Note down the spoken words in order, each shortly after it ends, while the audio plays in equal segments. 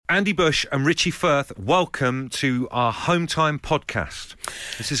Andy Bush and Richie Firth, welcome to our Home Time podcast.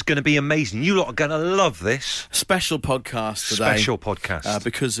 This is going to be amazing. You lot are going to love this. Special podcast today. Special podcast.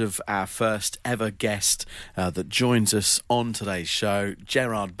 Because of our first ever guest that joins us on today's show,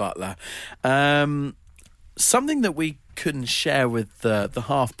 Gerard Butler. Something that we couldn't share with the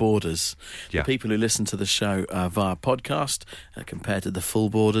half-boarders, the people who listen to the show via podcast, compared to the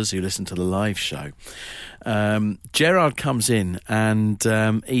full-boarders who listen to the live show. Gerard comes in and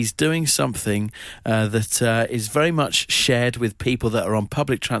he's doing something that is very much shared with people that are on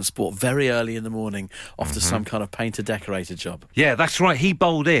public transport very early in the morning after some kind of painter-decorator job. Yeah, that's right. He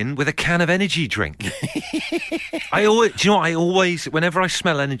bowled in with a can of energy drink. Do you know what? Whenever I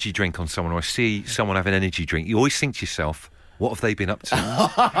smell energy drink on someone or I see someone have an energy drink, you always think to yourself, what have they been up to?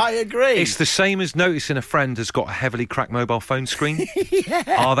 I agree. It's the same as noticing a friend has got a heavily cracked mobile phone screen.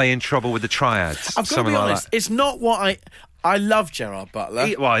 Yeah. Are they in trouble with the triads? I've got to be honest, it's not what I love Gerard Butler.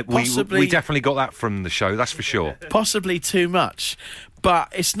 We definitely got that from the show, that's for sure. Possibly too much.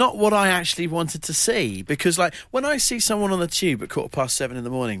 But it's not what I actually wanted to see, because like when I see someone on the tube at 7:15 in the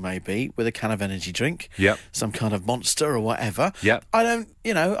morning, maybe with a can of energy drink, some kind of Monster or whatever, I don't,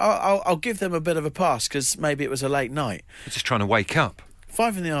 I'll give them a bit of a pass because maybe it was a late night. They're just trying to wake up.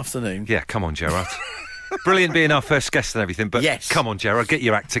 5 in the afternoon. Yeah, come on, Gerard. Brilliant being our first guest and everything, but come on, Gerard, get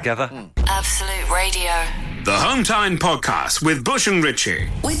your act together. Absolute Radio. The Home Time Podcast with Bush and Richie.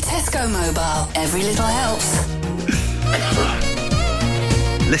 With Tesco Mobile, every little helps.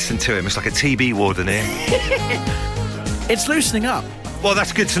 Listen to him, it's like a TB warden here. It's loosening up. Well,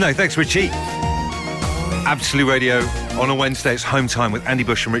 that's good to know. Thanks, Richie. Absolute Radio on a Wednesday. It's Home Time with Andy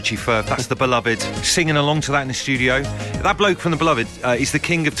Bush and Richie Firth. That's The Beloved. Singing along to that in the studio. That bloke from The Beloved is the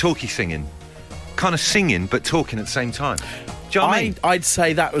king of talkie singing. Kind of singing, but talking at the same time. Do you know what I mean? I'd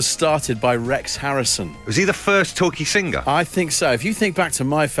say that was started by Rex Harrison. Was he the first talkie singer? I think so. If you think back to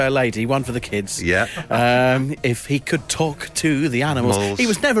My Fair Lady, one for the kids. Yeah. If he could talk to the animals. He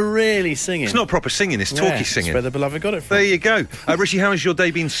was never really singing. It's not proper singing, it's talkie singing. That's where The Beloved got it from. There you go. Richie, how has your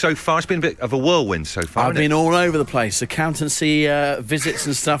day been so far? It's been a bit of a whirlwind so far, I've been all over the place. Accountancy visits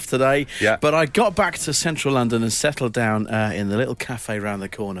and stuff today. Yeah. But I got back to central London and settled down in the little cafe round the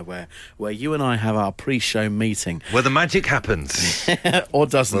corner where you and I have our pre-show meeting. Where the magic happens. Or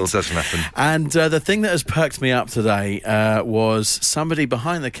doesn't. Well, it doesn't happen. And the thing that has perked me up today was somebody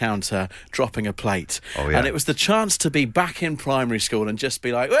behind the counter dropping a plate. Oh, yeah. And it was the chance to be back in primary school and just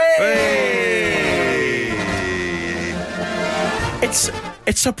be like, hey!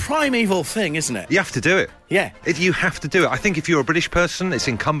 It's a primeval thing, isn't it? You have to do it. Yeah. You have to do it. I think if you're a British person, it's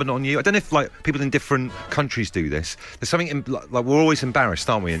incumbent on you. I don't know if people in different countries do this. There's something, we're always embarrassed,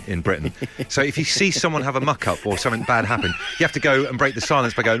 aren't we, in Britain? So if you see someone have a muck-up or something bad happen, you have to go and break the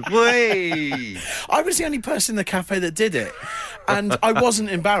silence by going, way! I was the only person in the cafe that did it. And I wasn't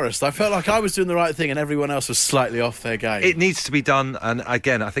embarrassed. I felt like I was doing the right thing and everyone else was slightly off their game. It needs to be done. And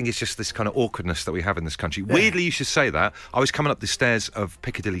again, I think it's just this kind of awkwardness that we have in this country. Yeah. Weirdly, you should say that. I was coming up the stairs of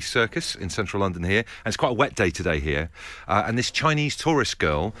Piccadilly Circus in central London here, and it's quite a wet day today here. And this Chinese tourist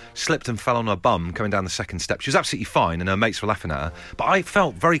girl slipped and fell on her bum coming down the second step. She was absolutely fine and her mates were laughing at her. But I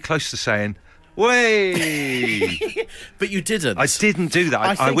felt very close to saying, way! But you didn't. I didn't do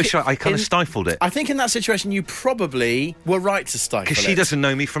that. I wish I kind of stifled it. I think in that situation you probably were right to stifle it. Because she doesn't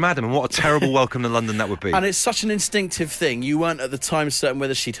know me from Adam, and what a terrible welcome to London that would be. And it's such an instinctive thing. You weren't at the time certain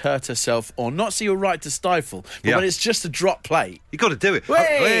whether she'd hurt herself or not, so you're right to stifle. But when it's just a drop plate... You've got to do it.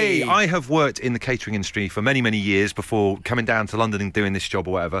 Way! I have worked in the catering industry for many, many years before coming down to London and doing this job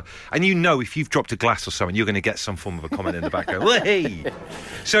or whatever. And you know if you've dropped a glass or something, you're going to get some form of a comment in the background. Way!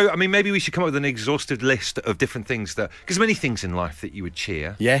 So, I mean, maybe we should come up with an exhaustive list of different things that... Because many things in life that you would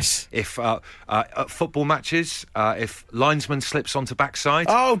cheer. Yes. If at football matches, if linesman slips onto backside.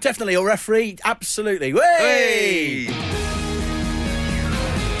 Oh, definitely. Or referee. Absolutely. Way!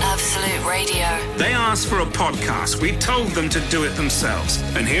 Absolute Radio. They asked for a podcast. We told them to do it themselves.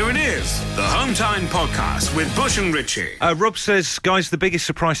 And here it is. The Home Time Podcast with Bush and Richie. Rob says, guys, the biggest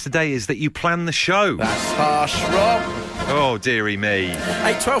surprise today is that you plan the show. That's harsh, Rob. Oh, dearie me.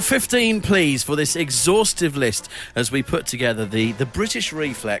 Hey, 12:15, please, for this exhaustive list as we put together the British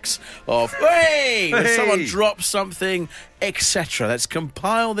reflex of, hey, when someone drops something, etc. Let's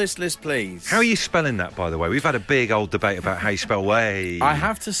compile this list, please. How are you spelling that, by the way? We've had a big old debate about how you spell way. I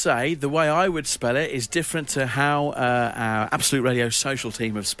have to say, the way I would spell it is different to how our Absolute Radio social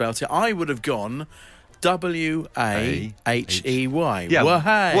team have spelt it. I would have gone Wahey. Yeah,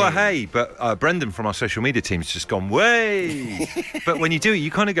 Wahey. Wahey. But Brendan from our social media team's just gone way. But when you do it,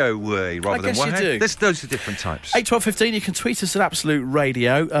 you kind of go way rather than guess you Wahey. do. Those are different types. 8, 12, 15, you can tweet us at Absolute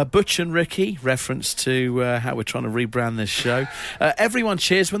Radio. Butch and Ricky, reference to how we're trying to rebrand this show. Everyone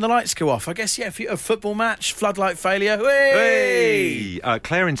cheers when the lights go off. I guess, yeah, if you a football match, floodlight failure. Hey!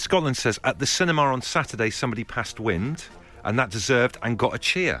 Claire in Scotland says, at the cinema on Saturday, somebody passed wind, and that deserved and got a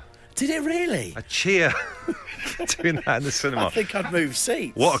cheer. Did it really? A cheer. Doing that in the cinema. I think I'd move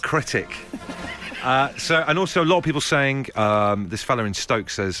seats. What a critic. And also a lot of people saying, this fella in Stoke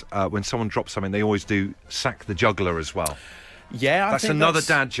says, when someone drops something, they always do sack the juggler as well. Yeah, that's another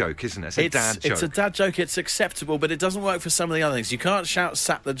dad joke, isn't it? It's a dad joke. It's a dad joke. It's acceptable, but it doesn't work for some of the other things. You can't shout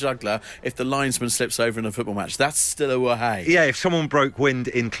 "sack the juggler" if the linesman slips over in a football match. That's still a wahey. Yeah, if someone broke wind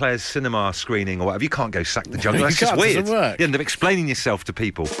in Claire's cinema screening or whatever, you can't go sack the juggler. That's just weird. It doesn't work. You end up explaining yourself to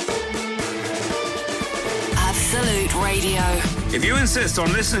people. Absolute Radio. If you insist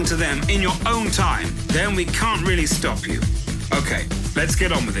on listening to them in your own time, then we can't really stop you. OK, let's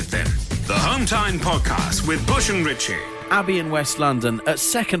get on with it then. The Home Time Podcast with Bush and Richie. Abbey in West London, at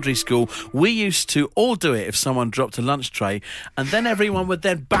secondary school, we used to all do it if someone dropped a lunch tray, and then everyone would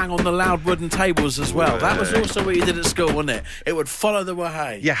then bang on the loud wooden tables as well. That was also what you did at school, wasn't it? It would follow the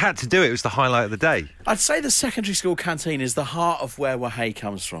wahey. You had to do it. It was the highlight of the day. I'd say the secondary school canteen is the heart of where wahey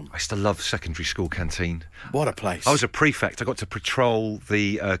comes from. I used to love secondary school canteen. What a place. I was a prefect. I got to patrol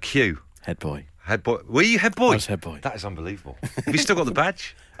the queue. Head boy. Head boy. Were you head boy? I was head boy. That is unbelievable. Have you still got the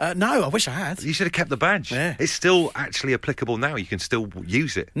badge? No, I wish I had. You should have kept the badge. Yeah. It's still actually applicable now. You can still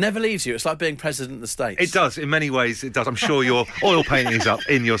use it. Never leaves you. It's like being president of the States. It does. In many ways, it does. I'm sure your oil painting is up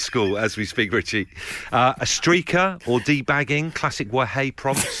in your school as we speak, Richie. A streaker or debagging, classic wahey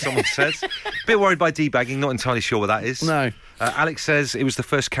prompt, someone says. Bit worried by debagging, not entirely sure what that is. No. Alex says it was the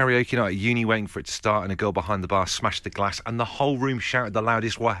first karaoke night at uni, waiting for it to start, and a girl behind the bar smashed the glass and the whole room shouted the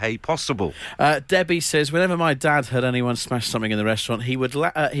loudest wahey possible. Debbie says whenever my dad heard anyone smash something in the restaurant, he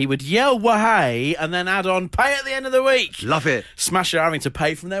would yell wahey and then add on pay at the end of the week. Love it. Smasher having to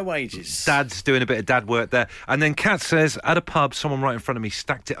pay from their wages. Dad's doing a bit of dad work there. And then Kat says, at a pub, someone right in front of me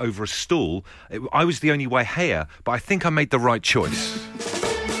stacked it over a stool. I was the only waheyer, but I think I made the right choice.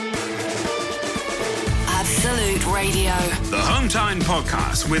 Absolute Radio. The Home Time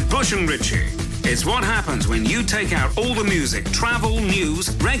Podcast with Bush and Richie. It's what happens when you take out all the music, travel,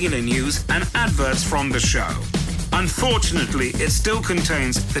 news, regular news, and adverts from the show. Unfortunately, it still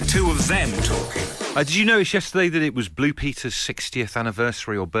contains the two of them talking. Did you notice yesterday that it was Blue Peter's 60th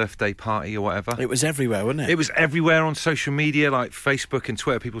anniversary or birthday party or whatever? It was everywhere, wasn't it? It was everywhere on social media, like Facebook and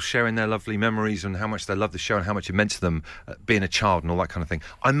Twitter, people sharing their lovely memories and how much they love the show and how much it meant to them being a child and all that kind of thing.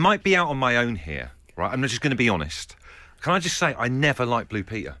 I might be out on my own here, right? I'm just going to be honest. Can I just say, I never liked Blue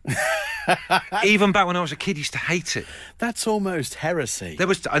Peter. Even back when I was a kid, I used to hate it. That's almost heresy.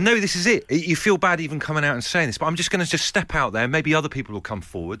 I know this is it. You feel bad even coming out and saying this, but I'm just going to step out there. Maybe other people will come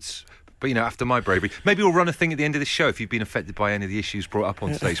forwards. But, after my bravery, maybe we'll run a thing at the end of the show if you've been affected by any of the issues brought up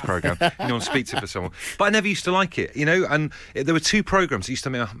on today's programme. And speak to for someone. But I never used to like it, and there were two programmes that used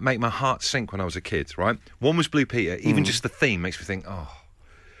to make my heart sink when I was a kid, right? One was Blue Peter. Even just the theme makes me think, oh.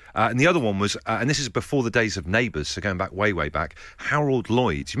 And the other one was, and this is before the days of Neighbours, so going back way back, Harold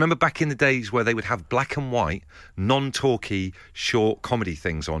Lloyd. Do you remember back in the days where they would have black and white, non-talky, short comedy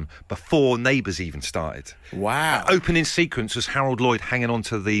things on before Neighbours even started? Wow. Opening sequence was Harold Lloyd hanging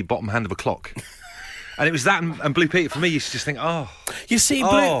onto the bottom hand of a clock. And it was that and Blue Peter. For me, you used to just think, oh. You see,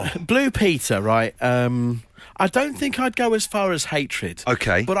 Blue Peter, right, I don't think I'd go as far as hatred.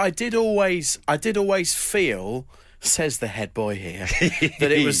 Okay. But I did always feel... Says the head boy here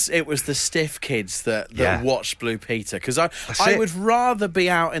that it was the stiff kids that watched Blue Peter, because I would rather be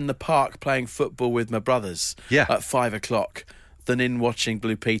out in the park playing football with my brothers at 5 o'clock than in watching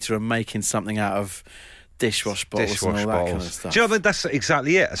Blue Peter and making something out of dishwash bottles and all that kind of stuff. Do you know, that's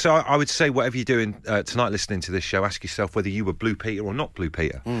exactly it. So I would say whatever you're doing tonight listening to this show, ask yourself whether you were Blue Peter or not Blue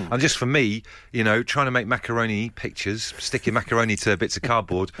Peter. And just for me, trying to make macaroni pictures, sticking macaroni to bits of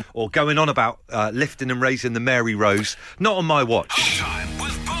cardboard, or going on about lifting and raising the Mary Rose, not on my watch. Home Time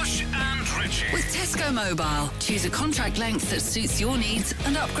with Bush and Richie. With Tesco Mobile, choose a contract length that suits your needs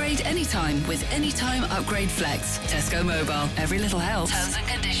and upgrade anytime with Anytime Upgrade Flex. Tesco Mobile. Every little helps. Terms and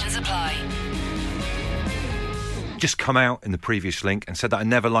conditions apply. Just come out in the previous link and said that I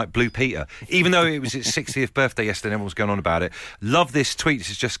never liked Blue Peter, even though it was its 60th birthday yesterday and everyone was going on about it. Love this tweet. This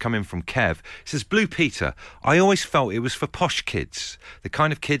has just come in from Kev. It says, Blue Peter, I always felt it was for posh kids, the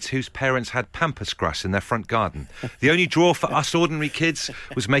kind of kids whose parents had pampas grass in their front garden. The only draw for us ordinary kids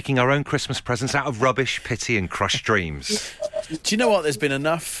was making our own Christmas presents out of rubbish, pity and crushed dreams. Do you know what? There's been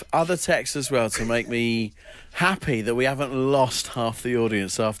enough other texts as well to make me happy that we haven't lost half the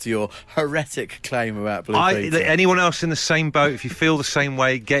audience after your heretic claim about Blue Peter. Anyone else in the same boat, if you feel the same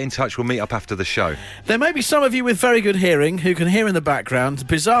way, get in touch. We'll meet up after the show. There may be some of you with very good hearing who can hear in the background,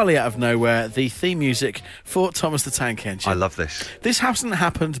 bizarrely out of nowhere, the theme music for Thomas the Tank Engine. I love this. This hasn't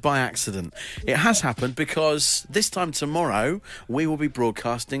happened by accident. It has happened because this time tomorrow we will be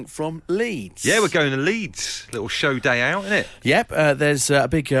broadcasting from Leeds. Yeah, we're going to Leeds. Little show day out, isn't it? Yep, there's a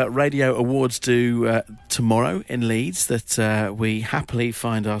big radio awards due tomorrow in Leeds that we happily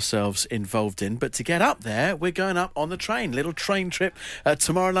find ourselves involved in. But to get up there, we're going up on the train. Little train trip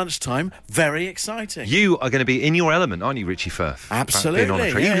tomorrow lunchtime. Very exciting. You are going to be in your element, aren't you, Richie Firth? Absolutely. Being on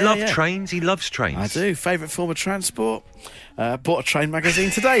a train. Yeah, you love yeah. trains. He loves trains. I do. Favourite form of transport? Bought a train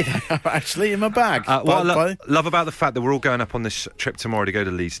magazine today. They are actually in my bag. What I love about the fact that we're all going up on this trip tomorrow to go to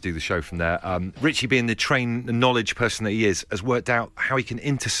Leeds to do the show from there, Richie, being the train knowledge person that he is, has worked out how he can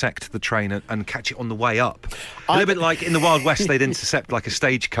intersect the train and catch it on the way up. A little bit like in the Wild West, they'd intercept like a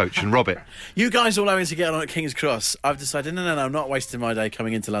stagecoach and rob it. You guys all having to get on at King's Cross. I've decided, no, I'm not wasting my day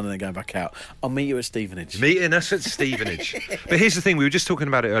coming into London and going back out. I'll meet you at Stevenage. Meeting us at Stevenage. But here's the thing, we were just talking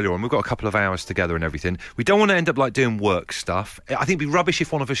about it earlier on. We've got a couple of hours together and everything. We don't want to end up like doing work stuff. I think it'd be rubbish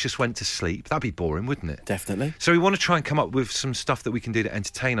if one of us just went to sleep. That'd be boring, wouldn't it? Definitely. So we want to try and come up with some stuff that we can do to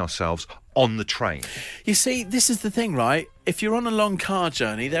entertain ourselves on the train. You see, this is the thing, right? If you're on a long car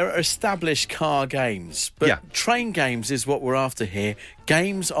journey, there are established car games. But Yeah. train games is what we're after here.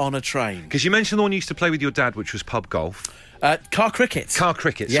 Games on a train. Because you mentioned the one you used to play with your dad, which was pub golf. Car cricket. Car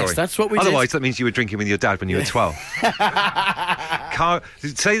cricket, Yes, sorry. that's what we did. Otherwise, that means you were drinking with your dad when you were 12.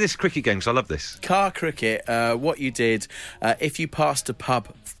 Say this cricket game, because I love this. Car cricket, what you did, if you passed a pub,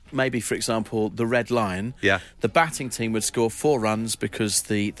 maybe, for example, the Red Lion, Yeah. the batting team would score 4 runs because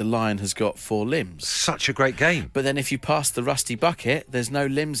the lion has got 4 limbs. Such a great game. But then if you pass the Rusty Bucket, there's no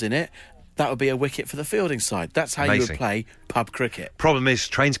limbs in it, that would be a wicket for the fielding side. That's how you Amazing. would play pub cricket. Problem is,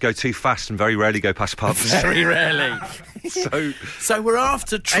 trains go too fast and very rarely go past pubs. Very rarely. So we're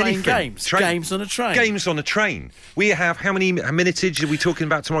after train anything. games. Games on a train. Games on a train. We have, how many minutage are we talking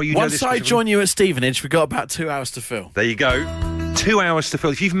about tomorrow? You know Once this I because- join you at Stevenage, we've got about 2 hours to fill. There you go. 2 hours to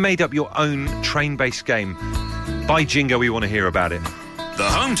fill. If you've made up your own train-based game, by jingo, we want to hear about it. The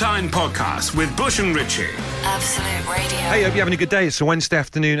Home Time Podcast with Bush and Richie. Absolute Radio. Hey, hope you're having a good day. It's a Wednesday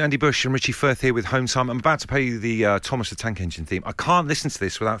afternoon. Andy Bush and Richie Firth here with Home Time. I'm about to play you the Thomas the Tank Engine theme. I can't listen to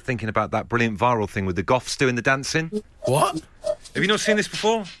this without thinking about that brilliant viral thing with the goths doing the dancing. What? Have you not seen this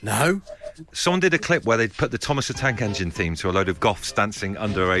before? No. Someone did a clip where they'd put the Thomas the Tank Engine theme to a load of goths dancing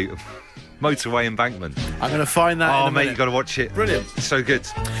under a motorway embankment. I'm going to find that in Oh, a mate, minute. you've got to watch it. Brilliant. It's so good.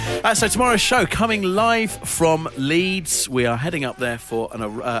 So tomorrow's show coming live from Leeds. We are heading up there for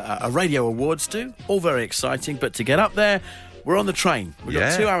a radio awards do. All very exciting. But to get up there, we're on the train. We've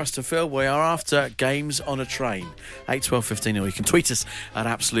got Yeah. 2 hours to fill. We are after games on a train. 8, 12, 15, or you can tweet us at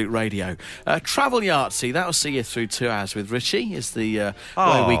Absolute Radio. Travel Yahtzee, that'll see you through 2 hours with Richie, is the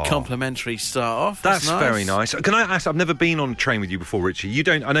way we complimentary start off. That's very nice. Can I ask, I've never been on a train with you before, Richie. You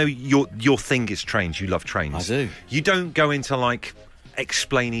don't, I know your thing is trains. You love trains. I do. You don't go into like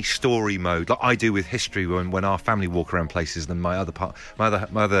explainy story mode like I do with history when our family walk around places and my other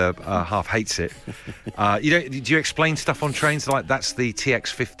half hates it. Do you explain stuff on trains like that's the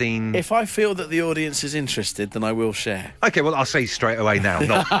TX15? If I feel that the audience is interested, then I will share. Okay, well I'll say straight away now.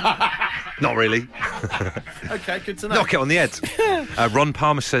 Not really. Okay, good to know. Knock it on the head. Ron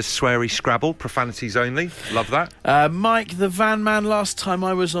Palmer says sweary Scrabble, profanities only. Love that. Mike, the van man, last time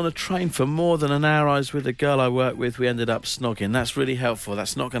I was on a train for more than an hour, I was with a girl I work with. We ended up snogging. That's really helpful.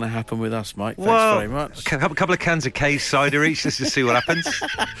 That's not going to happen with us, Mike. Thanks very much. A couple of cans of K's cider each, just to see what happens.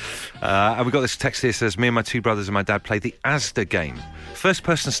 And we've got this text here that says, me and my 2 brothers and my dad play the Asda game. First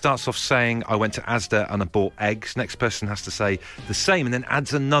person starts off saying, I went to Asda and I bought eggs. Next person has to say the same and then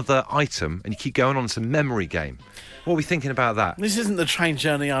adds another item, and you keep going on. It's a memory game. What are we thinking about that? This isn't the train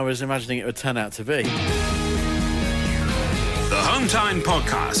journey I was imagining it would turn out to be. The Home Time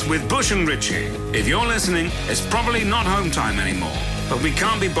Podcast with Bush and Richie. If you're listening, it's probably not Home Time anymore, but we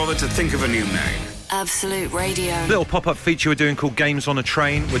can't be bothered to think of a new name. Absolute Radio. Little pop-up feature we're doing called Games on a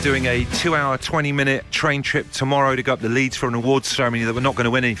Train. We're doing a 2-hour, 20-minute train trip tomorrow to go up to Leeds for an awards ceremony that we're not going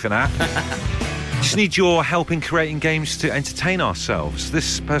to win anything at. Just need your help in creating games to entertain ourselves.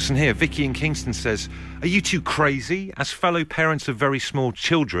 This person here, Vicky in Kingston, says, are you two crazy? As fellow parents of very small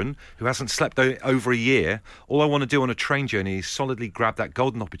children who hasn't slept over a year, all I want to do on a train journey is solidly grab that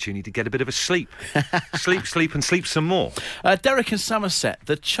golden opportunity to get a bit of a sleep. Sleep, and sleep some more. Derek in Somerset,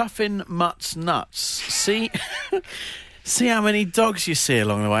 the Chuffin Mutts Nuts. See how many dogs you see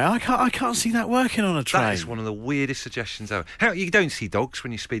along the way. I can't see that working on a train. That is one of the weirdest suggestions ever. How, you don't see dogs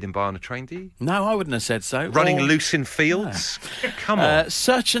when you're speeding by on a train, do you? No, I wouldn't have said so. Running loose in fields? No. Come on.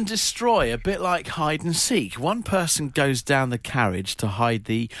 Search and destroy, a bit like hide and seek. One person goes down the carriage to hide,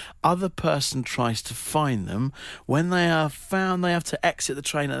 the other person tries to find them. When they are found, they have to exit the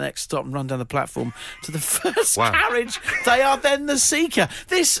train at the next stop and run down the platform to the first carriage. They are then the seeker.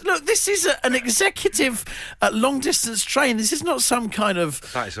 This is an executive long-distance train. This is not some kind of...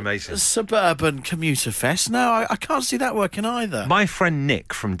 That is amazing. Suburban commuter fest. No, I can't see that working either. My friend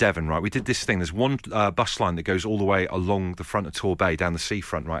Nick from Devon, right, we did this thing. There's one bus line that goes all the way along the front of Tor Bay, down the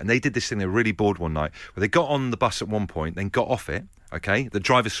seafront, right? And they did this thing, they were really bored one night, where they got on the bus at one point, then got off it, okay? The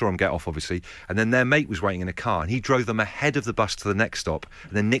driver saw them get off, obviously, and then their mate was waiting in a car, and he drove them ahead of the bus to the next stop,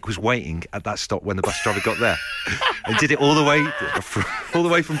 and then Nick was waiting at that stop when the bus driver got there. And did it all the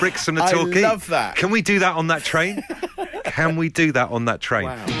way from Brixton to Torquay. I love that. Can we do that on that train? Can we do that on that train?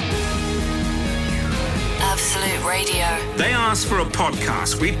 Wow. Absolute Radio. They asked for a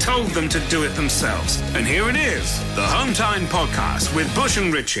podcast. We told them to do it themselves. And here it is, the Home Time Podcast with Bush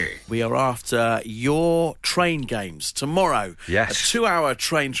and Richie. We are after your train games tomorrow. Yes. A 2-hour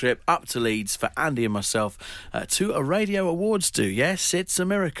train trip up to Leeds for Andy and myself to a radio awards do. Yes, it's a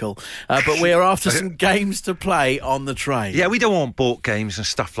miracle. But we are after some games to play on the train. Yeah, we don't want bought games and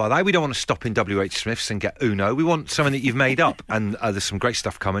stuff like that. We don't want to stop in WH Smith's and get Uno. We want something that you've made up. And there's some great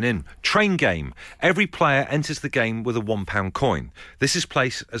stuff coming in. Train game. Every player enters the game with a £1 coin. This is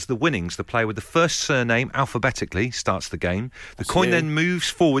placed as the winnings. The player with the first surname alphabetically starts the game. The coin then moves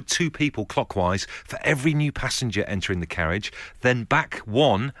forward 2 people clockwise for every new passenger entering the carriage, then back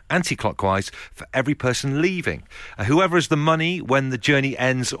 1 anti-clockwise for every person leaving. Whoever has the money when the journey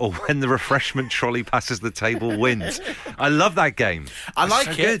ends or when the refreshment trolley passes the table wins. I love that game. I like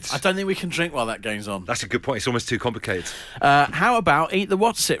so it. Good. I don't think we can drink while that game's on. That's a good point. It's almost too complicated. How about Eat the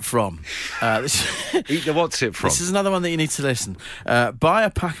What's It From? Eat the What's It From? This is another one that you need to listen. Buy a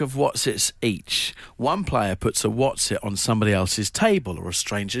pack of What's-Its each. One player puts a What's-It on somebody else's table or a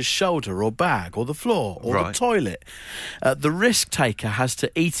stranger's shoulder or bag or the floor or the toilet. The risk taker has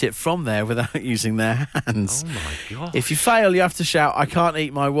to eat it from there without using their hands. Oh, my God. If you fail, you have to shout, "I can't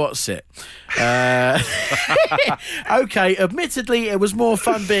eat my What's-It." OK, admittedly, it was more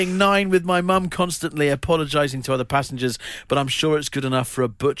fun being 9 with my mum constantly apologising to other passengers, but I'm sure it's good enough for a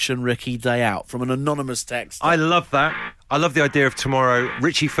Butch and Ricky day out, from an anonymous text. I love that. I love the idea of tomorrow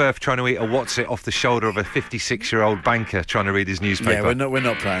Richie Firth trying to eat a What's-It off the shoulder of a 56-year-old banker trying to read his newspaper. Yeah, we're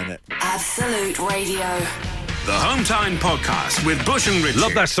not playing it. Absolute Radio. The Home Time Podcast with Bush and Richie.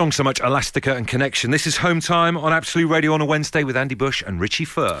 Love that song so much, Elastica and Connection. This is Home Time on Absolute Radio on a Wednesday with Andy Bush and Richie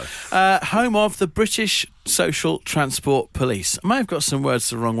Firth. Home of the British Social Transport Police. I may have got some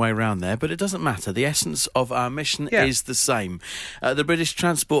words the wrong way around there, but it doesn't matter. The essence of our mission is the same. The British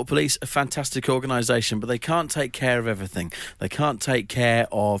Transport Police, a fantastic organisation, but they can't take care of everything. They can't take care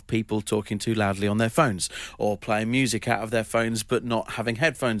of people talking too loudly on their phones, or playing music out of their phones but not having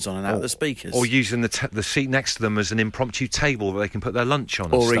headphones on and out of the speakers. Or using the seat next to them as an impromptu table that they can put their lunch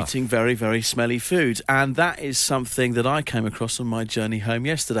on. Or eating very, very smelly food. And that is something that I came across on my journey home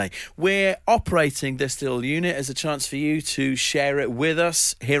yesterday. We're operating this little unit as a chance for you to share it with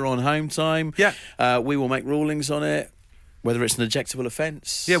us here on Home Time. Yeah. We will make rulings on it, whether it's an ejectable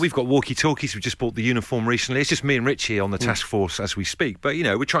offence. Yeah, we've got walkie-talkies. We've just bought the uniform recently. It's just me and Richie on the task force as we speak. But, you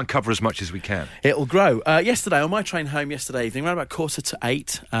know, we try and cover as much as we can. It'll grow. Yesterday, on my train home yesterday evening, around about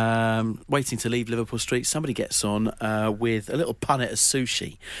 7:45, waiting to leave Liverpool Street, somebody gets on with a little punnet of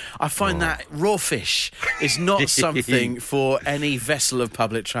sushi. I find that raw fish is not something for any vessel of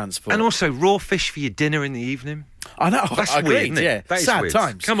public transport. And also, raw fish for your dinner in the evening. I know. That's I agreed, weird, isn't it? yeah. That is Sad weird.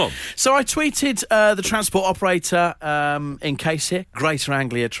 times. Come on. So I tweeted the transport operator in case here, Greater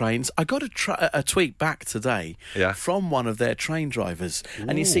Anglia Trains. I got a tweet back today from one of their train drivers. Ooh.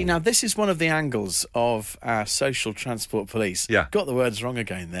 And you see, now this is one of the angles of our social transport police. Yeah. Got the words wrong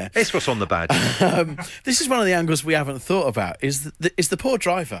again there. It's what's on the badge. This is one of the angles we haven't thought about, is the poor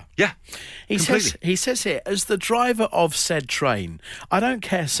driver. Yeah, He says here, as the driver of said train, I don't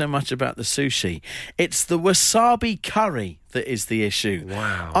care so much about the sushi. It's the wasabi curry that is the issue.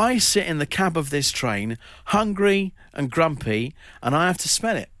 Wow. I sit in the cab of this train, hungry and grumpy, and I have to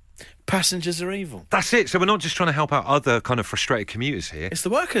smell it. Passengers are evil. That's it. So we're not just trying to help out other kind of frustrated commuters here. It's the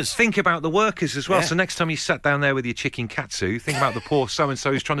workers. Think about the workers as well. Yeah. So next time you sat down there with your chicken katsu, think about the poor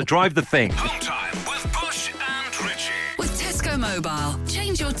so-and-so who's trying to drive the thing. Home Time with Bush and Richie. With Tesco Mobile,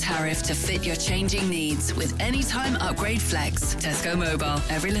 change your tariff to fit your changing needs with Anytime Upgrade Flex. Tesco Mobile,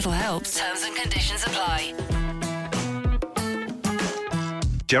 every little helps. Terms and conditions apply.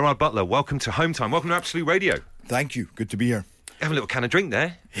 Gerard Butler, welcome to Home Time. Welcome to Absolute Radio. Thank you. Good to be here. Have a little can of drink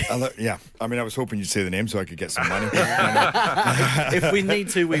there. Yeah. I mean, I was hoping you'd say the name so I could get some money. If we need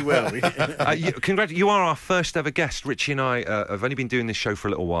to, we will. You are our first ever guest. Richie and I have only been doing this show for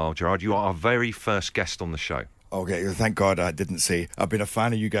a little while, Gerard. You are our very first guest on the show. Okay, thank God I didn't say. I've been a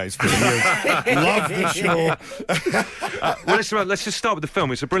fan of you guys for years. Love the show. Well, let's just start with the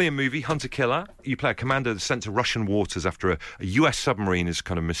film. It's a brilliant movie, Hunter Killer. You play a commander that's sent to Russian waters after a US submarine is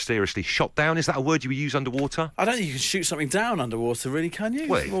kind of mysteriously shot down. Is that a word you would use underwater? I don't think you can shoot something down underwater, really, can you?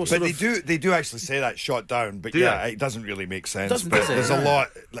 Wait, but they do actually say that shot down, but it doesn't really make sense. Doesn't it? There's a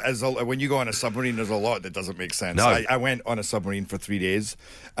lot. When you go on a submarine, there's a lot that doesn't make sense. No. I went on a submarine for 3 days,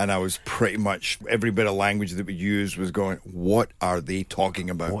 and I was pretty much every bit of language that we used was going, what are they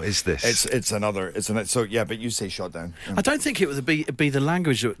talking about? What is this? So yeah, but you say shot down. I don't think it would be the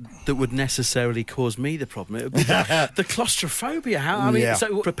language that would necessarily cause me the problem. It would be the claustrophobia.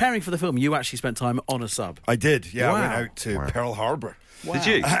 So preparing for the film, you actually spent time on a sub. I did, yeah. Wow. I went out to Pearl Harbor. Wow. Did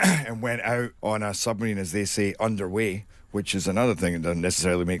you? And went out on a submarine, as they say, underway, which is another thing that doesn't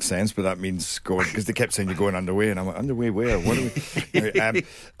necessarily make sense, but that means going, because they kept saying you're going underway, and I'm like, underway where? What are we?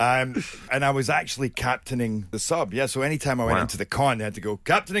 And I was actually captaining the sub, yeah, so anytime I went into the con, they had to go,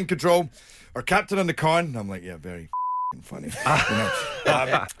 Captain in control, or Captain on the con, and I'm like, yeah, very funny.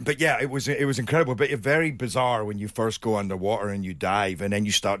 But yeah, it was incredible, but it's very bizarre when you first go underwater and you dive, and then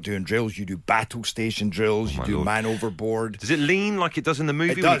you start doing drills. You do battle station drills, you do man overboard. Does it lean like it does in the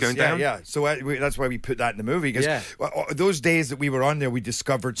movie when you're going down? Yeah. So that's why we put that in the movie, because those days that we were on there, we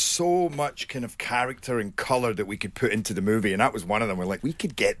discovered so much kind of character and colour that we could put into the movie, and that was one of them. We're like, we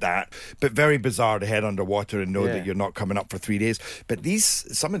could get that, but very bizarre to head underwater and know that you're not coming up for 3 days. But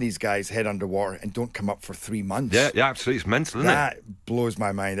some of these guys head underwater and don't come up for 3 months. Yeah, absolutely. It's mental, isn't it? That blows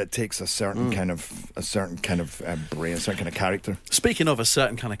my mind. It takes a certain kind of brain, a certain kind of character. Speaking of a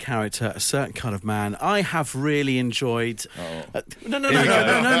certain kind of character, a certain kind of man, I have really enjoyed. No.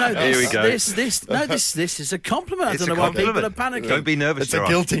 Here we go. This is a compliment. It's I don't know why people are panicking. Don't be nervous. It's a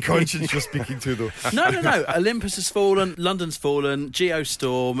guilty conscience you're speaking to, though. No. Olympus has fallen. London's fallen.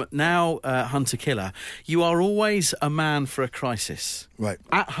 Geostorm. Now Hunter Killer. You are always a man for a crisis. Right.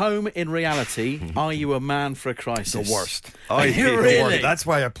 At home, in reality, are you a man for a crisis? The worst. Are you really? That's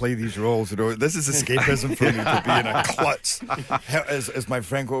why I play these roles. You know, this is escapism for me, to be in a klutz. As my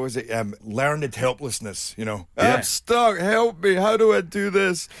friend, what was it? Learned helplessness. You know, I'm stuck. Help me. How do I do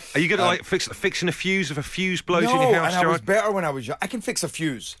this? Are you going to fixing a fuse if a fuse blows in your house? No, and I was better when I was young. I can fix a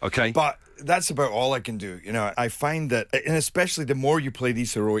fuse. Okay, but that's about all I can do. You know, I find that, and especially the more you play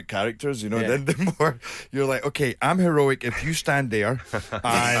these heroic characters, you know, then the more you're like, okay, I'm heroic if you stand there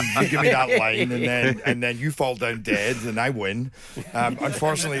and you give me that line, and then you fall down dead and I win.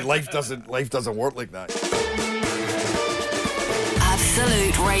 Unfortunately, life doesn't work like that.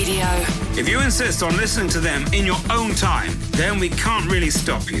 Absolute Radio. If you insist on listening to them in your own time, then we can't really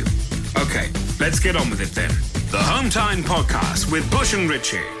stop you. Okay, let's get on with it then. The Home Time Podcast with Bush and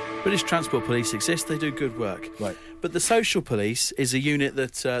Richie. British Transport Police exist, they do good work. Right. But the Social Police is a unit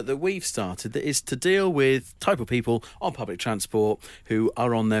that we've started that is to deal with type of people on public transport who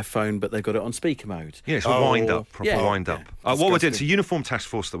are on their phone but they've got it on speaker mode. Yeah, it's a wind-up, proper wind-up. What we're doing, it's a uniformed task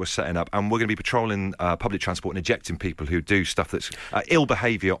force that we're setting up, and we're going to be patrolling public transport and ejecting people who do stuff that's ill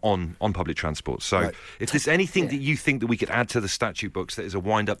behaviour on public transport. So if there's anything that you think that we could add to the statute books that is a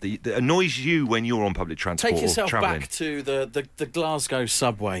wind-up that annoys you when you're on public transport Take yourself or travelling. back to the Glasgow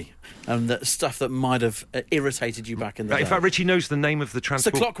subway and the stuff that might have irritated you back in the day. In fact, Richie knows the name of the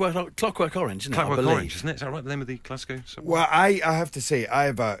transport. It's the Clockwork Orange, isn't it? Clockwork Orange, isn't it? Is that right, the name of the Glasgow subway? Well, I have to say, I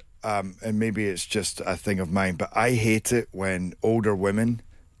have a, and maybe it's just a thing of mine, but I hate it when older women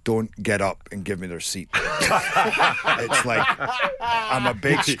don't get up and give me their seat. It's like, I'm a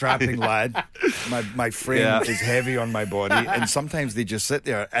big strapping lad. My frame is heavy on my body, and sometimes they just sit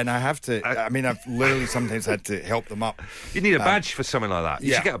there, and I have to, I've literally sometimes had to help them up. You need a badge for something like that.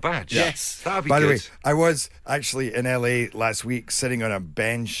 You should get a badge. Yes. That would be By good. the way, I was actually in LA last week sitting on a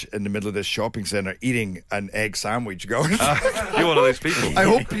bench in the middle of this shopping centre eating an egg sandwich going. You're one of those people. I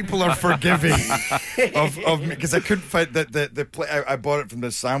hope people are forgiving of me, because I couldn't find I bought it from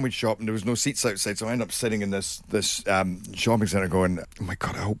this sandwich shop and there was no seats outside, so I ended up sitting in this shopping centre going, oh my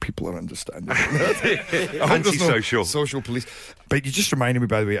God, I hope people are understanding. Antisocial. Social police. But you just reminded me,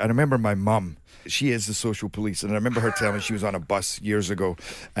 by the way, I remember my mum. She is the social police, and I remember her telling me she was on a bus years ago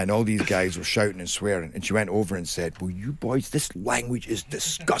and all these guys were shouting and swearing, and she went over and said, well, you boys, this language is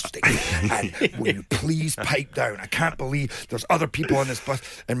disgusting, and will you please pipe down? I can't believe there's other people on this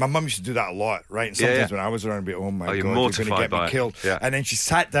bus. And my mum used to do that a lot, right? And sometimes when I was around, I'd be, oh my God, you're going to get me killed. And then she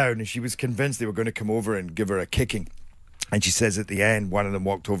sat down and she was convinced they were going to come over and give her a kicking. And she says at the end, one of them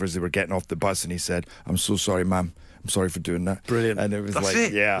walked over as they were getting off the bus, and he said, "I'm so sorry, ma'am. I'm sorry for doing that." Brilliant. And it was That's like,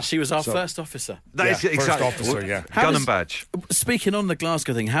 it. yeah. She was our first officer. That is first exactly. officer, yeah. Gun and badge. Speaking on the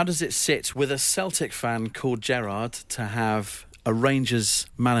Glasgow thing, how does it sit with a Celtic fan called Gerrard to have a Rangers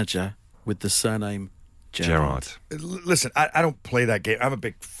manager with the surname Gerrard? Listen, I don't play that game. I'm a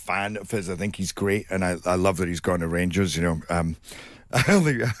big fan of his. I think he's great, and I love that he's gone to Rangers. You know, I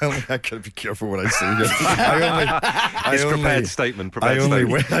gotta be careful what I say here. Prepared statement. I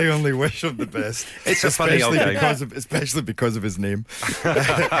only wish him the best. It's a funny old game. Especially because of his name.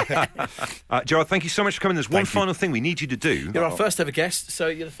 Gerard, thank you so much for coming. There's one final thing we need you to do. You're our first ever guest, so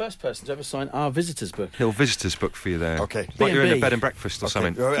you're the first person to ever sign our visitors book. Little visitors book for you there. Okay. Like you're in a B&B. bed and breakfast or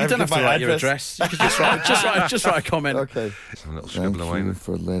something. Well, You don't have to write your address. You can just write a comment. Okay. A little Thank scribble away. you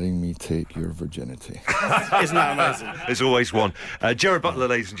for letting me take your virginity. Isn't that amazing? There's always one. Gerard Butler,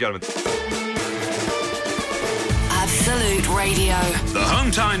 ladies and gentlemen. Absolute Radio. The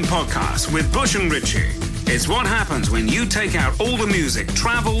Hometime Podcast with Bush and Ritchie. It's what happens when you take out all the music,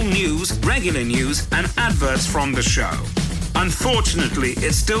 travel, news, regular news, and adverts from the show. Unfortunately,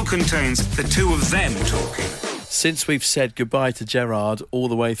 it still contains the two of them talking. Since we've said goodbye to Gerrard all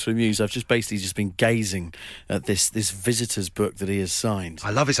the way through Muse, I've just been gazing at this visitors book that he has signed.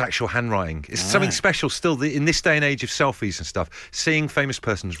 I love his actual handwriting. It's something special still in this day and age of selfies and stuff. Seeing famous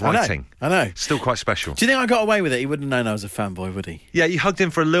persons writing. I know. Still quite special. Do you think I got away with it? He wouldn't have known I was a fanboy, would he? Yeah, you hugged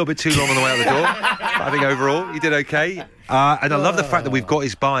him for a little bit too long on the way out the door. But I think overall, you did okay. And I love the fact that we've got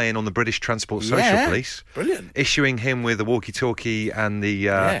his buy-in on the British Transport Social Police. Brilliant. Issuing him with the walkie-talkie and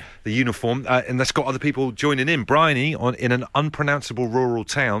the uniform. And that's got other people joining in. Bryony, in an unpronounceable rural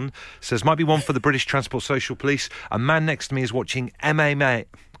town, says, might be one for the British Transport Social Police. A man next to me is watching MMA.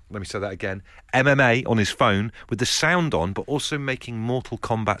 Let me say that again. MMA on his phone with the sound on, but also making Mortal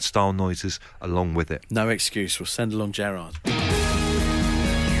Kombat style noises along with it. No excuse. We'll send along Gerrard. The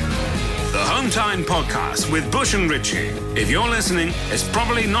Hometime Podcast with Bush and Ritchie. If you're listening, it's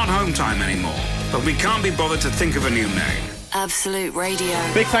probably not Hometime anymore, but we can't be bothered to think of a new name. Absolute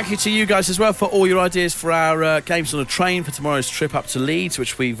Radio. Big thank you to you guys as well for all your ideas for our games on a train for tomorrow's trip up to Leeds,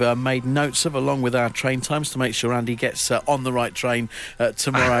 which we've made notes of along with our train times to make sure Andy gets on the right train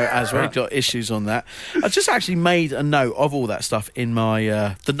tomorrow as well. We've got issues on that. I just actually made a note of all that stuff in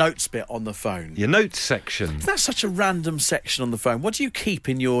my the notes bit on the phone. Your notes section. That's such a random section on the phone. What do you keep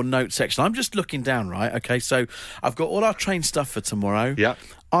in your notes section? I'm just looking down, right? Okay, so I've got all our train stuff for tomorrow. Yeah.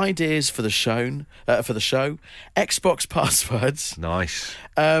 Ideas for the show, Xbox passwords. Nice.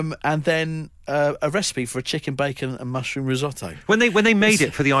 And then a recipe for a chicken, bacon and mushroom risotto. When they made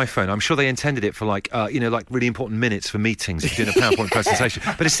it for the iPhone, I'm sure they intended it for like really important minutes for meetings if you're doing a PowerPoint presentation.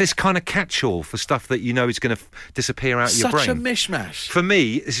 But it's this kind of catch-all for stuff that you know is going to disappear out of your brain. Such a mishmash. For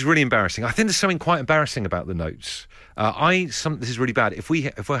me, this is really embarrassing. I think there's something quite embarrassing about the notes. This is really bad. If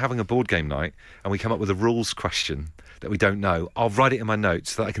we're having a board game night and we come up with a rules question that we don't know, I'll write it in my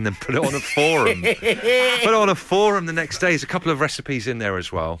notes so that I can then put it on a forum. Put it on a forum the next day. There's a couple of recipes in there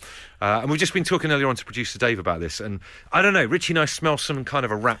as well. And we've just been talking earlier on to producer Dave about this, and I don't know, Richie and I smell some kind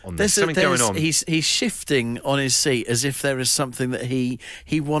of a rat on this. Something going on. He's shifting on his seat as if there is something that he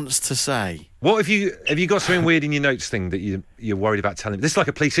wants to say. What have you got something weird in your notes thing that you're worried about telling me? This is like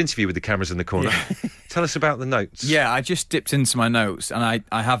a police interview with the cameras in the corner. Yeah. Tell us about the notes. Yeah, I just dipped into my notes, and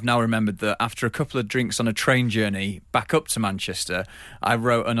I have now remembered that after a couple of drinks on a train journey back up to Manchester, I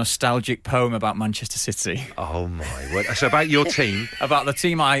wrote a nostalgic poem about Manchester City. Oh my word. So about your team. About the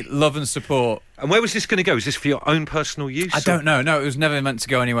team I love and support. And where was this going to go? Is this for your own personal use? I don't know. No, it was never meant to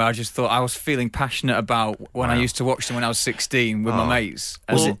go anywhere. I just thought I was feeling passionate about when I used to watch them when I was 16 with my mates.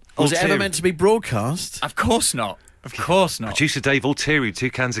 Was it ever meant to be broadcast? Of course not. Of course not. Producer Dave Altieri,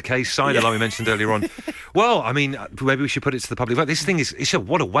 2 cans of case cider, like we mentioned earlier on. Well, I mean, maybe we should put it to the public. But this thing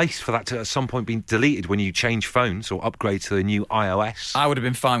what a waste for that to at some point be deleted when you change phones or upgrade to the new iOS. I would have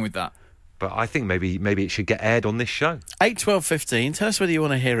been fine with that. But I think maybe it should get aired on this show. 8, 12, 15. Tell us whether you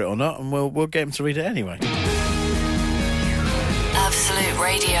want to hear it or not, and we'll get him to read it anyway. Absolute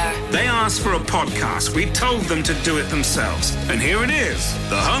Radio. They asked for a podcast. We told them to do it themselves. And here it is.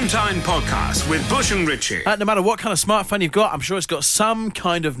 The Hometime Podcast with Bush and Ritchie. No matter what kind of smartphone you've got, I'm sure it's got some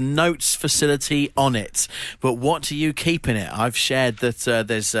kind of notes facility on it. But what do you keep in it? I've shared that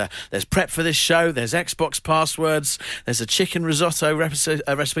there's prep for this show, there's Xbox passwords, there's a chicken risotto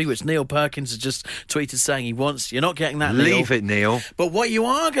recipe, which Neil Perkins has just tweeted saying he wants. You're not getting that, Neil. Leave it, Neil. But what you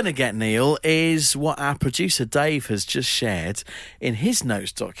are going to get, Neil, is what our producer Dave has just shared in his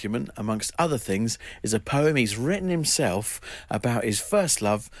notes document, amongst other things, is a poem he's written himself about his first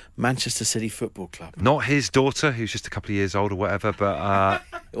love, Manchester City Football Club. Not his daughter, who's just a couple of years old or whatever, but...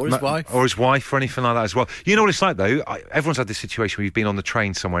 Or his wife. Or his wife or anything like that as well. You know what it's like, though? Everyone's had this situation where you've been on the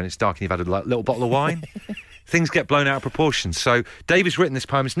train somewhere and it's dark and you've had a little bottle of wine. Things get blown out of proportion. So Dave has written this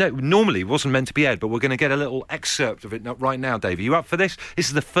poem. Normally it wasn't meant to be aired, but we're going to get a little excerpt of it right now, Dave. Are you up for this? This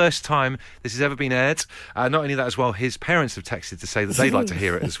is the first time this has ever been aired. Not only that as well, his parents have texted to say that they'd like to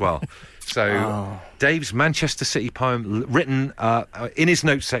hear it as well. So Dave's Manchester City poem, written in his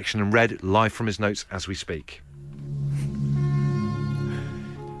notes section and read live from his notes as we speak.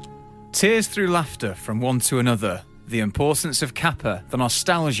 Tears through laughter from one to another, the importance of Kappa, the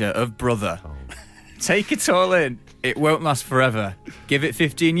nostalgia of brother. Take it all in, it won't last forever. Give it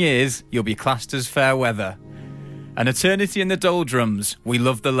 15 years, you'll be classed as fair weather. An eternity in the doldrums, we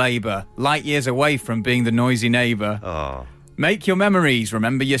love the labour, light years away from being the noisy neighbour. Make your memories,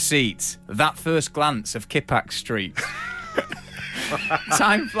 remember your seats, that first glance of Kippax Street.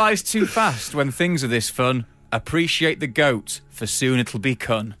 Time flies too fast when things are this fun. Appreciate the goat, for soon it'll be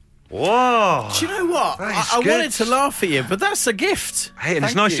cun. Whoa! Do you know what? I wanted to laugh at you, but that's a gift. Hey, and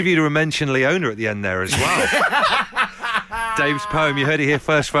it's nice of you to mention Leona at the end there as well. Dave's poem, you heard it here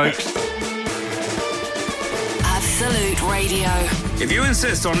first, folks. Absolute Radio. If you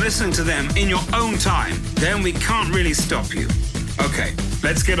insist on listening to them in your own time, then we can't really stop you. Okay,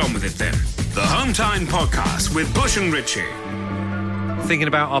 let's get on with it then. The Home Time Podcast with Bush and Richie. Thinking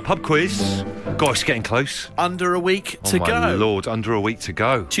about our pub quiz. Gosh, getting close. Under a week to go. Oh, my Lord, under a week to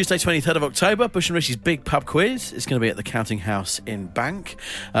go. Tuesday, 23rd of October, Bush and Richie's big pub quiz. It's going to be at the Counting House in Bank.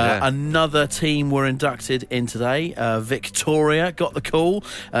 Another team were inducted in today. Victoria got the call.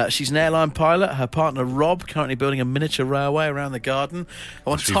 She's an airline pilot. Her partner, Rob, currently building a miniature railway around the garden.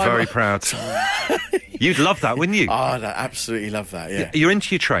 Must be very proud. You'd love that, wouldn't you? Oh, no, absolutely love that, yeah. You're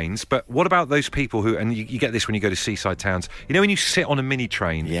into your trains, but what about those people who, and you get this when you go to seaside towns, you know when you sit on a mini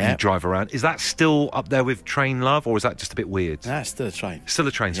train and you drive around, is that still up there with train love, or is that just a bit weird? That's still a train. Still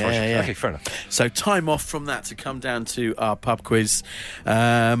a train, yeah. Okay, fair enough. So time off from that to come down to our pub quiz.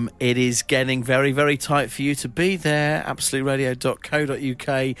 It is getting very, very tight for you to be there.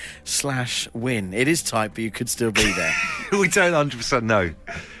 absoluteradio.co.uk/win. It is tight, but you could still be there. We don't 100% know.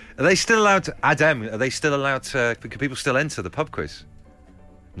 Are they still allowed to, Adam, are they still allowed to, can people still enter the pub quiz?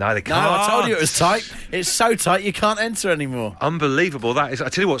 No, they can't. No, I told you it was tight. It's so tight you can't enter anymore. Unbelievable, that is. I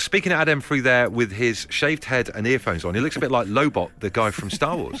tell you what, speaking of Adam through there with his shaved head and earphones on, he looks a bit like Lobot, the guy from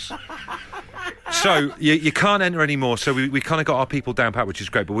Star Wars. So you can't enter anymore, so we kind of got our people down pat, which is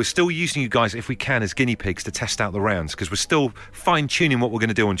great, but we're still using you guys, if we can, as guinea pigs to test out the rounds, because we're still fine-tuning what we're going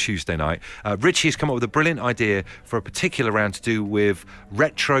to do on Tuesday night. Richie has come up with a brilliant idea for a particular round to do with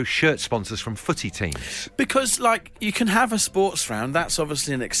retro shirt sponsors from footy teams. Because, like, you can have a sports round, that's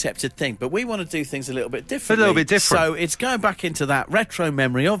obviously an accepted thing, but we want to do things a little bit differently. A little bit different. So it's going back into that retro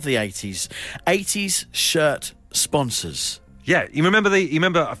memory of the 80s. 80s shirt sponsors. Yeah, you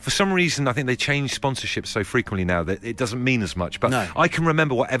remember for some reason I think they change sponsorships so frequently now that it doesn't mean as much. But no. I can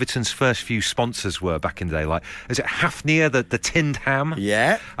remember what Everton's first few sponsors were back in the day. Like, is it Hafnia, the tinned ham?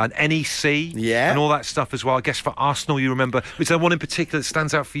 Yeah. And NEC? Yeah. And all that stuff as well. I guess for Arsenal, you remember, is there one in particular that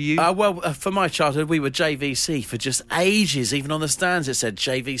stands out for you? For my childhood, we were JVC for just ages. Even on the stands, it said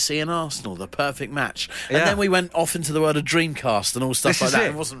JVC and Arsenal, the perfect match. And then we went off into the world of Dreamcast and all stuff like that.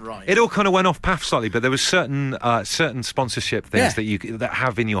 It wasn't right. It all kind of went off path slightly, but there was certain sponsorship things that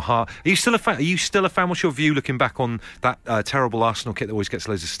have in your heart. Are you still a fan? What's your view looking back on that terrible Arsenal kit that always gets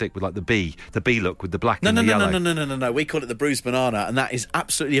loads of stick with like the B look with the black and the yellow? No. We call it the bruised banana, and that is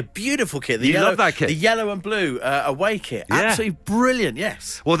absolutely a beautiful kit. You love that kit? The yellow and blue away kit. Yeah. Absolutely brilliant,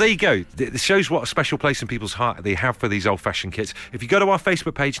 yes. Well, there you go. It shows what a special place in people's heart they have for these old-fashioned kits. If you go to our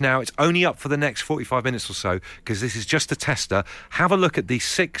Facebook page now, it's only up for the next 45 minutes or so, because this is just a tester. Have a look at these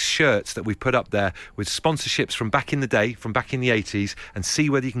 6 shirts that we've put up there with sponsorships from back in the day, from back in the 80s, and see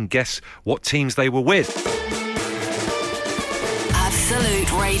whether you can guess what teams they were with.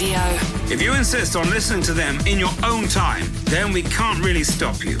 Absolute Radio. If you insist on listening to them in your own time, then we can't really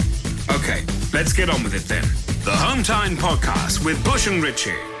stop you. Okay, let's get on with it then. The Home Time Podcast with Bush and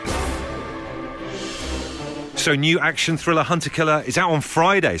Richie. So, new action thriller Hunter Killer is out on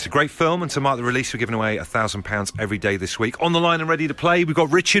Friday. It's a great film, and to mark the release, we're giving away £1,000 every day this week. On the line and ready to play, we've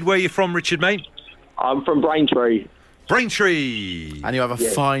got Richard. Where are you from, Richard, mate? I'm from Braintree. Braintree. And you have a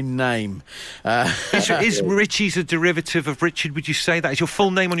fine name. Is Richie's a derivative of Richard? Would you say that? Is your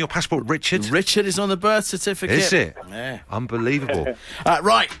full name on your passport Richard? Richard is on the birth certificate. Is it? Yeah. Unbelievable.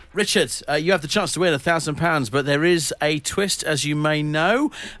 Right, Richard, you have the chance to win £1,000, but there is a twist, as you may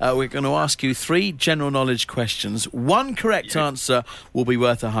know. We're going to ask you 3 general knowledge questions. 1 correct answer will be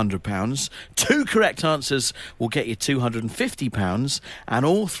worth £100. 2 correct answers will get you £250, and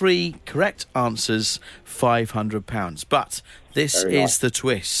all 3 correct answers £500. But this is the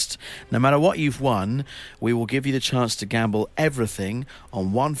twist. No matter what you've won, we will give you the chance to gamble everything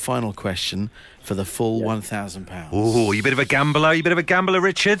on one final question for the full £1,000. Oh, you bit of a gambler,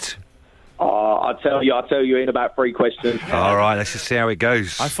 Richard? I'll tell you in about 3 questions. All right, let's just see how it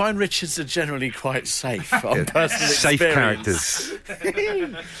goes. I find Richards are generally quite safe on personal Safe experience.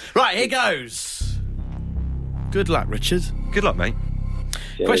 characters. Right, here goes. Good luck, Richard. Good luck, mate.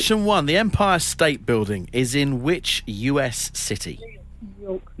 Cheers. Question 1. The Empire State Building is in which US city?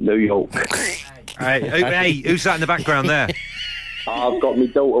 New York. Hey, who's that in the background there? I've got my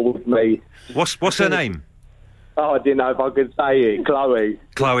daughter with me. What's her name? Oh, I didn't know if I could say it. Chloe.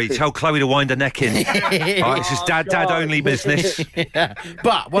 Chloe. Tell Chloe to wind her neck in. All right, this is dad only business. Yeah.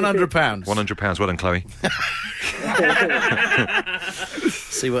 But £100. £100. Well done, Chloe.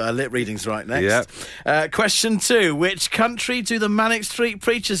 See what her lip reading's right next. Yeah. Question 2. Which country do the Manic Street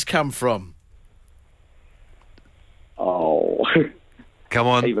Preachers come from? Oh. Come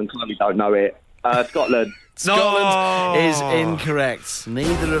on. Even Chloe don't know it. Scotland. Scotland is incorrect.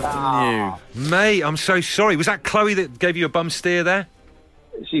 Neither of them knew. Mate, I'm so sorry. Was that Chloe that gave you a bum steer there?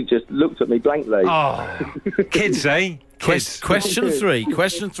 She just looked at me blankly. Oh, kids, eh? Kids. Question 3.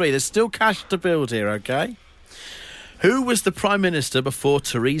 There's still cash to build here, OK? Who was the Prime Minister before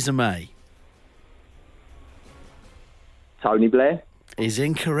Theresa May? Tony Blair. Is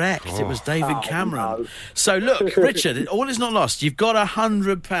incorrect. It was David Cameron. No. So, look, Richard, all is not lost. You've got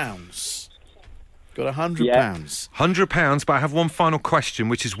 £100. Got £100. £100, but I have one final question,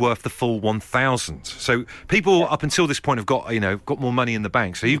 which is worth the full 1,000. So people up until this point have got more money in the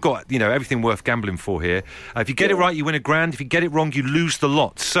bank. So you've got everything worth gambling for here. If you get it right, you win £1,000. If you get it wrong, you lose the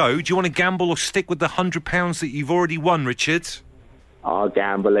lot. So do you want to gamble or stick with the £100 that you've already won, Richard? I'll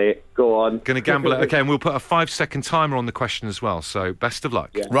gamble it. Go on. Going to gamble it. Okay, and we'll put a 5-second timer on the question as well. So best of luck.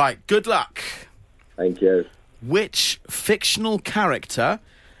 Yeah. Right. Good luck. Thank you. Which fictional character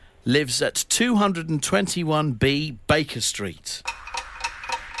lives at 221B Baker Street?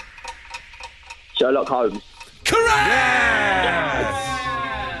 Sherlock Holmes. Correct!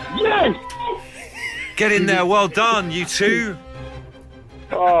 Yes! Get in there. Well done, you two.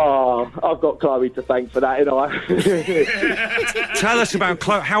 Oh, I've got Chloe to thank for that, Tell us about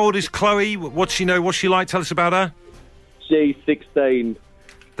Chloe. How old is Chloe? What's she know? What's she like? Tell us about her. She's 16.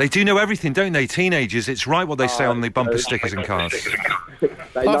 They do know everything, don't they? Teenagers, it's right what they say on the bumper stickers and cars.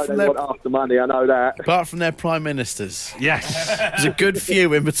 They want after money, I know that. Apart from their prime ministers. Yes. There's a good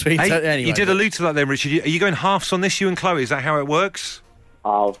few in between. Anyway, you did allude to that then, Richard. Are you going halves on this, you and Chloe? Is that how it works?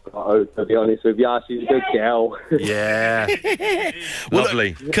 I've got to be honest with you, she's a good girl. Yeah.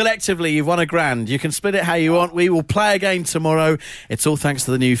 Lovely. Look, collectively, you've won £1,000. You can split it how you want. We will play again tomorrow. It's all thanks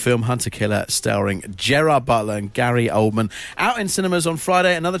to the new film Hunter Killer, starring Gerard Butler and Gary Oldman. Out in cinemas on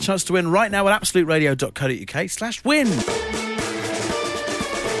Friday. Another chance to win right now at absoluteradio.co.uk/win.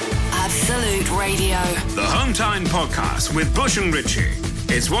 Absolute Radio. The Home Time Podcast with Bush and Richie.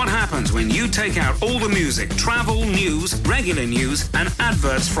 It's what happens when you take out all the music, travel, news, regular news, and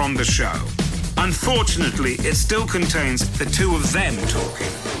adverts from the show. Unfortunately, it still contains the two of them talking.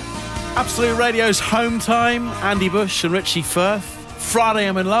 Absolute Radio's Home Time. Andy Bush and Richie Firth. Friday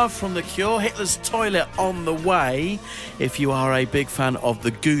I'm in Love from The Cure. Hitler's Toilet on the way. If you are a big fan of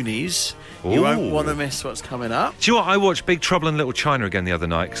The Goonies, you won't want to miss what's coming up. Do you know what? I watched Big Trouble in Little China again the other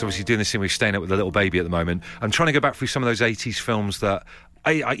night, because obviously doing this thing, we're staying up with a little baby at the moment. I'm trying to go back through some of those 80s films that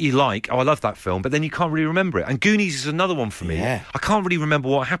you like. I love that film, but then you can't really remember it. And Goonies is another one for me. Yeah. I can't really remember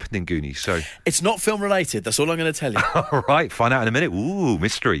what happened in Goonies, so... It's not film related, that's all I'm going to tell you. All right, find out in a minute. Ooh,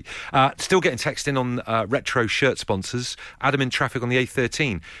 mystery. Still getting text in on retro shirt sponsors. Adam in traffic on the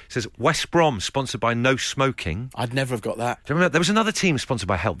A13 says, West Brom, sponsored by No Smoking. I'd never have got that. Do you remember, there was another team sponsored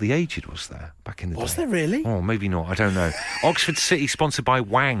by Help the Aged, was there, back in the day? Was there really? Oh, maybe not, I don't know. Oxford City, sponsored by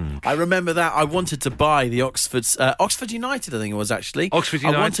Wang. I remember that. I wanted to buy the Oxford United, I think it was actually. Oxford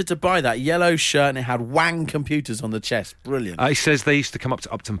United. I wanted to buy that yellow shirt and it had Wang computers on the chest. Brilliant. He says they used to come up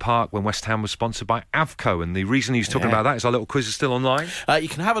to Upton Park when West Ham was sponsored by Avco, and the reason he's talking about that is our little quiz is still online. You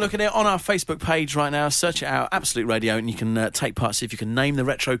can have a look at it on our Facebook page right now. Search it out, Absolute Radio, and you can take part, see if you can name the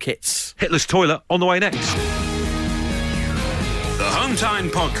retro kits. Hitler's Toilet on the way next. The Home Time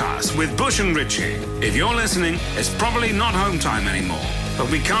Podcast with Bush and Ritchie. If you're listening, it's probably not Home Time anymore, but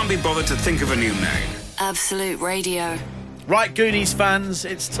we can't be bothered to think of a new name. Absolute Radio. Right, Goonies fans,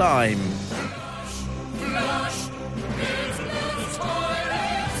 it's time.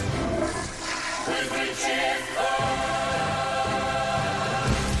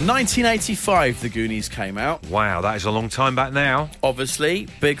 1985, The Goonies came out. Wow, that is a long time back now. Obviously,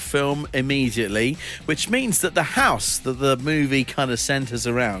 big film immediately, which means that the house that the movie kind of centres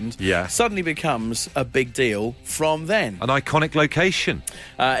around suddenly becomes a big deal from then. An iconic location.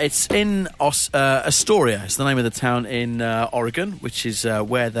 It's in Astoria. It's the name of the town in Oregon, which is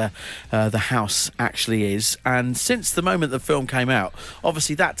where the house actually is. And since the moment the film came out,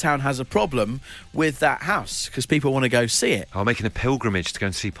 obviously that town has a problem with that house because people want to go see it. Oh, making a pilgrimage to go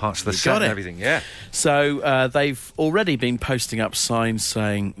and see parts of the set and everything, yeah. So they've already been posting up signs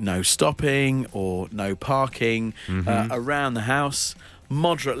saying no stopping or no parking around the house.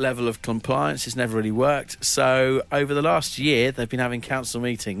 Moderate level of compliance. It's never really worked. So over the last year, they've been having council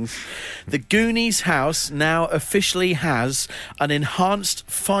meetings. The Goonies house now officially has an enhanced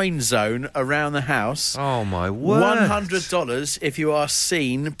fine zone around the house. Oh, my word. $100 if you are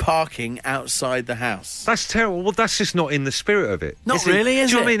seen parking outside the house. That's terrible. Well, that's just not in the spirit of it. Not really, is it?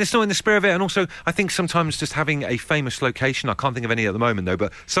 Do you know what I mean? It's not in the spirit of it. And also, I think sometimes just having a famous location, I can't think of any at the moment, though,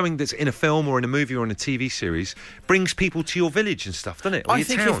 but something that's in a film or in a movie or in a TV series brings people to your village and stuff, doesn't it? I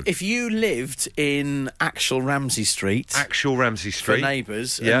think if you lived in actual Ramsey Street... For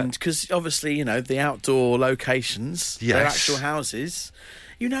neighbours, and because obviously, you know, the outdoor locations, they're actual houses...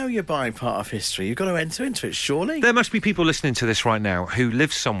 You know you're buying part of history. You've got to enter into it, surely. There must be people listening to this right now who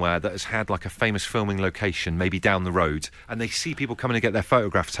live somewhere that has had like a famous filming location, maybe down the road, and they see people coming to get their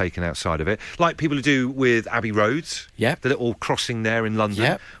photograph taken outside of it, like people who do with Abbey Road. Yep. The little crossing there in London.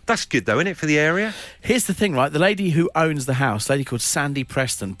 Yep. That's good, though, isn't it, for the area? Here's the thing, right? The lady who owns the house, a lady called Sandy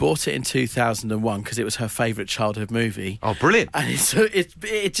Preston, bought it in 2001 because it was her favourite childhood movie. Oh, brilliant. And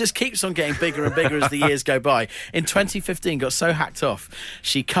it just keeps on getting bigger and bigger as the years go by. In 2015, got so hacked off,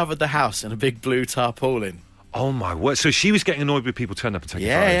 she covered the house in a big blue tarpaulin. Oh, my word. So she was getting annoyed with people turning up and taking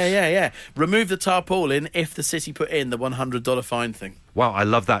photos? Yeah. Remove the tarpaulin if the city put in the $100 fine thing. Wow, I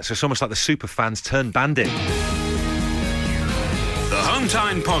love that. So it's almost like the super fans turned bandit. The Home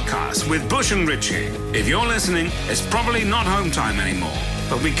Time Podcast with Bush and Ritchie. If you're listening, it's probably not Home Time anymore,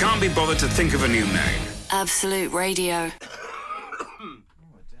 but we can't be bothered to think of a new name. Absolute Radio.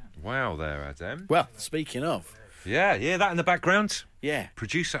 Wow there, Adem. Well, speaking of... Yeah, that in the background. Yeah.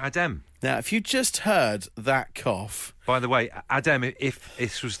 Producer Adem. Now, if you just heard that cough... By the way, Adem, if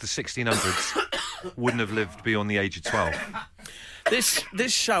this was the 1600s, wouldn't have lived beyond the age of 12.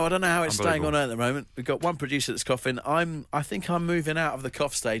 This show, I don't know how it's staying on at the moment. We've got one producer that's coughing. I think I'm moving out of the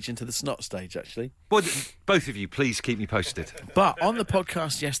cough stage into the snot stage, actually. Well, both of you, please keep me posted. But on the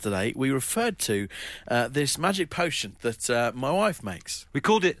podcast yesterday, we referred to this magic potion that my wife makes. We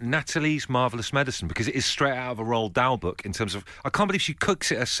called it Natalie's Marvellous Medicine because it is straight out of a Roald Dahl book in terms of... I can't believe she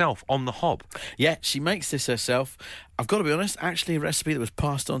cooks it herself on the hob. Yeah, she makes this herself. I've got to be honest, actually a recipe that was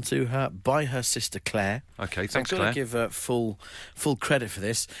passed on to her by her sister Claire. Okay, thanks, Claire. Claire. I've got to give her full credit for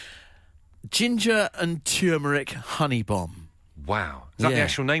this. Ginger and turmeric honey bomb. Wow. Is that the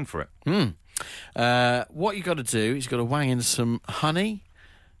actual name for it? What you got to do is you've got to wang in some honey,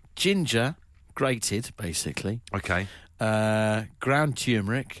 ginger, grated, basically. Okay. Ground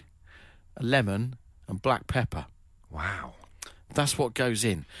turmeric, a lemon, and black pepper. Wow. That's what goes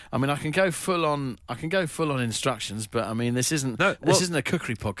in. I mean, I can go full on instructions, but I mean, this isn't a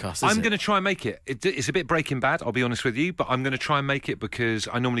cookery podcast. I'm going to try and make it. It's a bit Breaking Bad, I'll be honest with you, but I'm going to try and make it because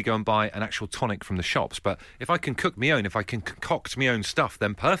I normally go and buy an actual tonic from the shops. But if I can cook my own, if I can concoct my own stuff,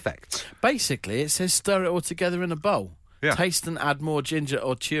 then perfect. Basically, it says stir it all together in a bowl. Yeah. Taste and add more ginger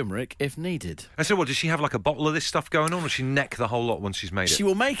or turmeric if needed. And so what, does she have like a bottle of this stuff going on, or does she neck the whole lot once she's made it? She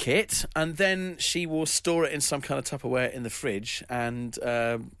will make it, and then she will store it in some kind of Tupperware in the fridge and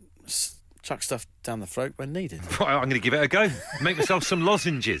chuck stuff down the throat when needed. Right, I'm going to give it a go. Make myself some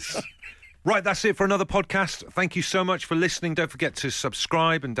lozenges. Right, that's it for another podcast. Thank you so much for listening. Don't forget to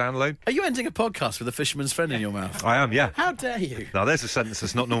subscribe and download. Are you ending a podcast with a fisherman's friend in your mouth? I am, yeah. How dare you? Now, there's a sentence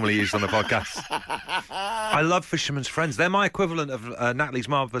that's not normally used on a podcast. I love fisherman's friends. They're my equivalent of Natalie's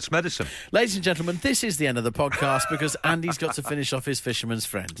Marvellous Medicine. Ladies and gentlemen, this is the end of the podcast because Andy's got to finish off his fisherman's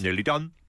friend. Nearly done.